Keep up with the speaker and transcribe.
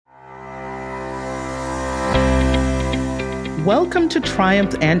Welcome to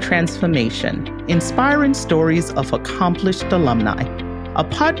Triumph and Transformation, inspiring stories of accomplished alumni, a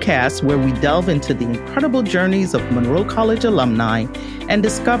podcast where we delve into the incredible journeys of Monroe College alumni and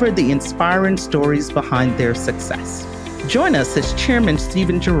discover the inspiring stories behind their success. Join us as Chairman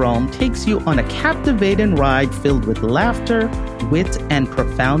Stephen Jerome takes you on a captivating ride filled with laughter, wit, and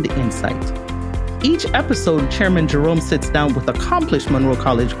profound insight. Each episode, Chairman Jerome sits down with accomplished Monroe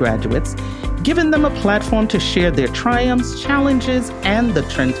College graduates, giving them a platform to share their triumphs, challenges, and the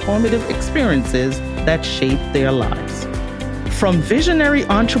transformative experiences that shape their lives. From visionary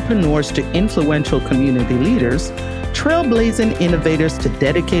entrepreneurs to influential community leaders, trailblazing innovators to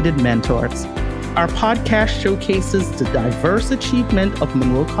dedicated mentors, our podcast showcases the diverse achievement of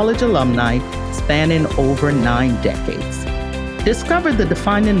Monroe College alumni spanning over 9 decades. Discover the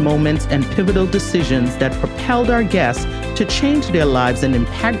defining moments and pivotal decisions that propelled our guests to change their lives and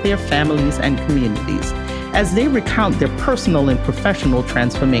impact their families and communities as they recount their personal and professional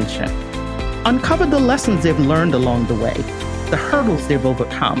transformation. Uncover the lessons they've learned along the way, the hurdles they've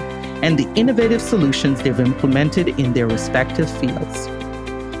overcome, and the innovative solutions they've implemented in their respective fields.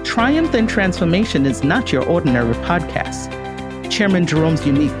 Triumph and Transformation is not your ordinary podcast. Chairman Jerome's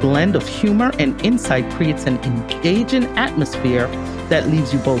unique blend of humor and insight creates an engaging atmosphere that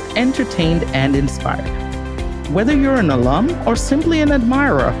leaves you both entertained and inspired. Whether you're an alum or simply an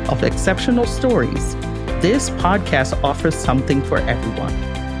admirer of exceptional stories, this podcast offers something for everyone.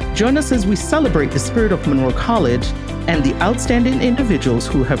 Join us as we celebrate the spirit of Monroe College and the outstanding individuals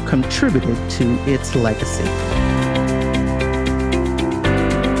who have contributed to its legacy.